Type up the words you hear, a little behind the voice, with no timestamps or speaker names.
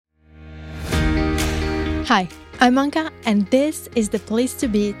Hi, I'm Anka, and this is the place to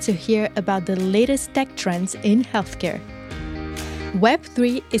be to hear about the latest tech trends in healthcare.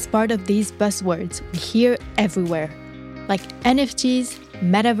 Web3 is part of these buzzwords we hear everywhere, like NFTs,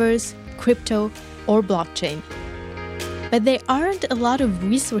 metaverse, crypto, or blockchain. But there aren't a lot of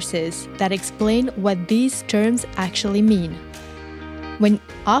resources that explain what these terms actually mean. When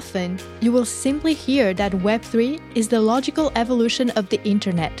often you will simply hear that Web3 is the logical evolution of the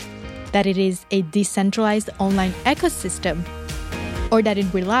internet, that it is a decentralized online ecosystem, or that it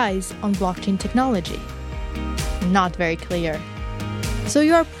relies on blockchain technology. Not very clear. So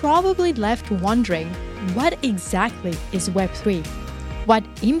you are probably left wondering, what exactly is Web3? What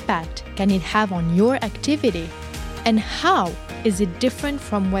impact can it have on your activity? And how is it different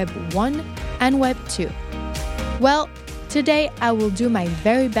from Web 1 and Web 2? Well, today I will do my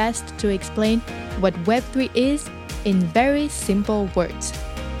very best to explain what Web3 is in very simple words.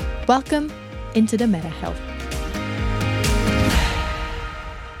 Welcome into the Meta Health.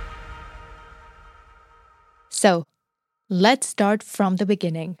 So, let's start from the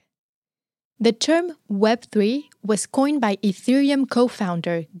beginning. The term Web3 was coined by Ethereum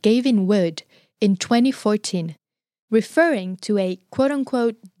co-founder Gavin Wood in 2014, referring to a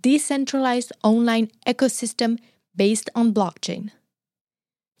quote-unquote decentralized online ecosystem based on blockchain.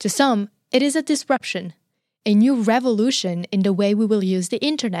 To some, it is a disruption, a new revolution in the way we will use the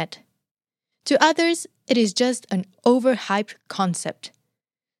internet. To others, it is just an overhyped concept.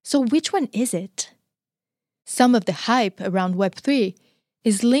 So which one is it? Some of the hype around Web3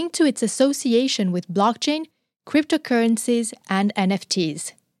 is linked to its association with blockchain, cryptocurrencies, and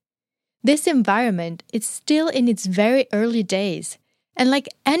NFTs. This environment is still in its very early days, and like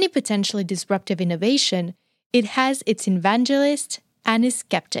any potentially disruptive innovation, it has its evangelists and its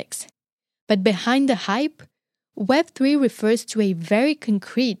skeptics. But behind the hype, Web3 refers to a very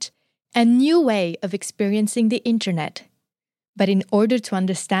concrete and new way of experiencing the internet. But in order to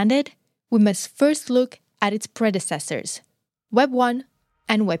understand it, we must first look at its predecessors, Web 1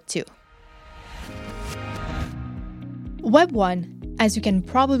 and Web 2. Web 1, as you can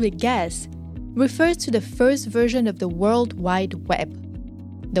probably guess, refers to the first version of the World Wide Web.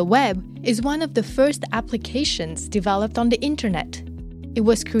 The web is one of the first applications developed on the internet. It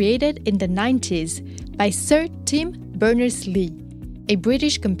was created in the 90s by Sir Tim Berners-Lee, a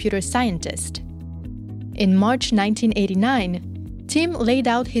British computer scientist. In March 1989, Tim laid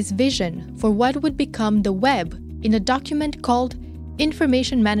out his vision for what would become the web in a document called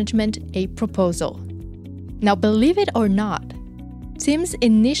Information Management: A Proposal. Now, believe it or not, Tim's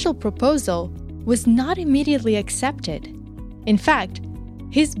initial proposal was not immediately accepted. In fact,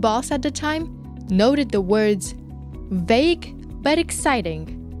 his boss at the time noted the words "vague but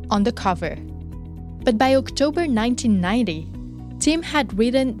exciting" on the cover. But by October 1990, Tim had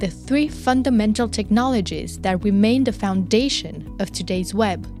written the three fundamental technologies that remain the foundation of today's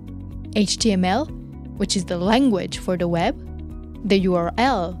web: HTML, which is the language for the web; the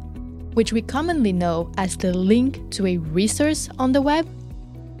URL, which we commonly know as the link to a resource on the web;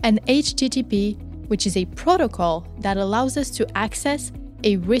 and HTTP, which is a protocol that allows us to access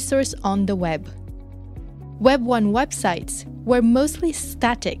a resource on the web. Web 1 websites were mostly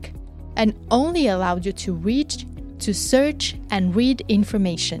static and only allowed you to reach, to search, and read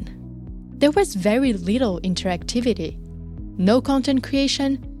information. There was very little interactivity. No content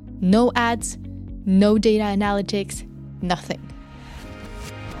creation, no ads, no data analytics, nothing.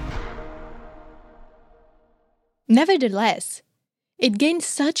 Nevertheless, it gained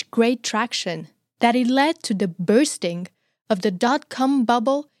such great traction that it led to the bursting of the dot-com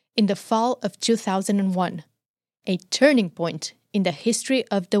bubble in the fall of 2001, a turning point in the history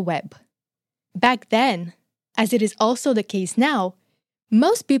of the web. Back then, as it is also the case now,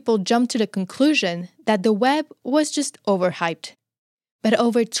 most people jumped to the conclusion that the web was just overhyped. But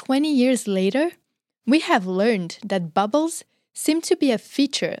over 20 years later, we have learned that bubbles seem to be a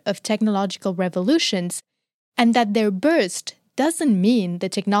feature of technological revolutions, and that their burst doesn't mean the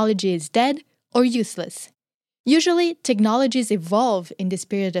technology is dead or useless. Usually, technologies evolve in this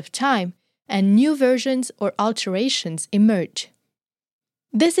period of time, and new versions or alterations emerge.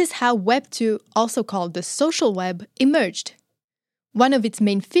 This is how Web 2, also called the social web, emerged. One of its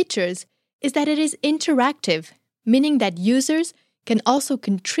main features is that it is interactive, meaning that users can also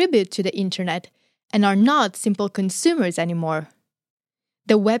contribute to the internet and are not simple consumers anymore.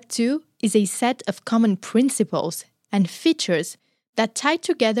 The Web 2 is a set of common principles and features that tie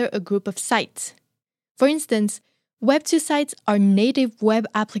together a group of sites. For instance, Web 2 sites are native web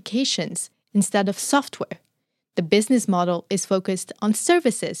applications instead of software. The business model is focused on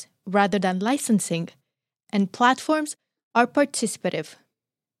services rather than licensing, and platforms are participative.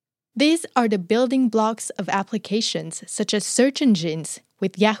 These are the building blocks of applications such as search engines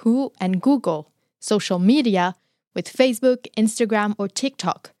with Yahoo and Google, social media with Facebook, Instagram, or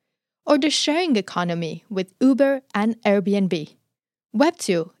TikTok, or the sharing economy with Uber and Airbnb.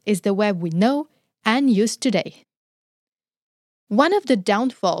 Web2 is the web we know and use today. One of the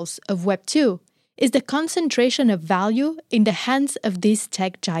downfalls of Web2 is the concentration of value in the hands of these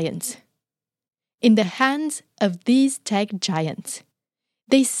tech giants. In the hands of these tech giants,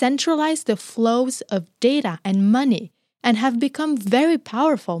 they centralize the flows of data and money and have become very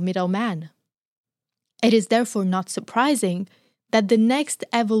powerful middlemen. It is therefore not surprising that the next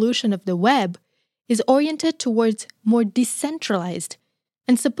evolution of the web is oriented towards more decentralized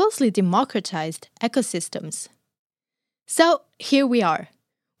and supposedly democratized ecosystems. So here we are.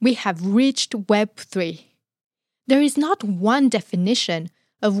 We have reached Web3. There is not one definition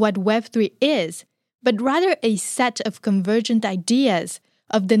of what Web3 is, but rather a set of convergent ideas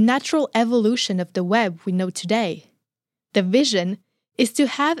of the natural evolution of the web we know today. The vision is to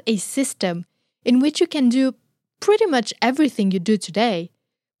have a system in which you can do pretty much everything you do today,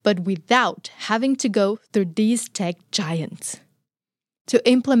 but without having to go through these tech giants. To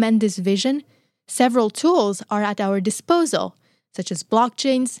implement this vision, several tools are at our disposal, such as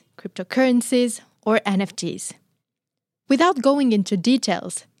blockchains, cryptocurrencies, or NFTs. Without going into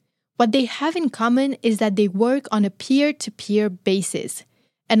details, what they have in common is that they work on a peer-to-peer basis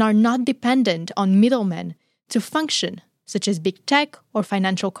and are not dependent on middlemen to function, such as big tech or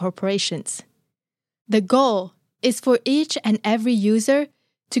financial corporations. The goal is for each and every user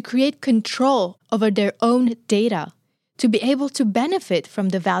to create control over their own data, to be able to benefit from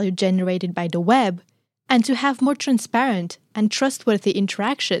the value generated by the web, and to have more transparent and trustworthy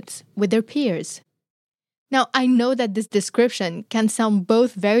interactions with their peers. Now, I know that this description can sound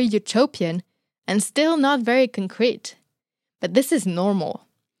both very utopian and still not very concrete, but this is normal.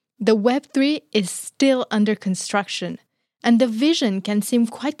 The Web3 is still under construction, and the vision can seem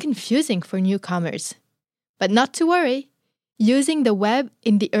quite confusing for newcomers. But not to worry, using the web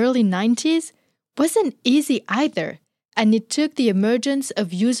in the early 90s wasn't easy either, and it took the emergence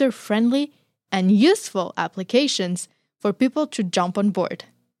of user-friendly and useful applications for people to jump on board.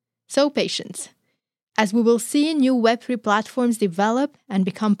 So patience. As we will see new Web3 platforms develop and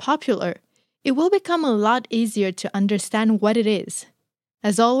become popular, it will become a lot easier to understand what it is.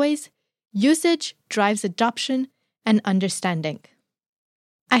 As always, usage drives adoption and understanding.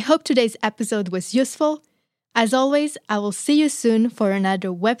 I hope today's episode was useful. As always, I will see you soon for another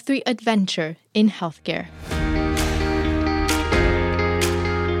Web3 adventure in healthcare.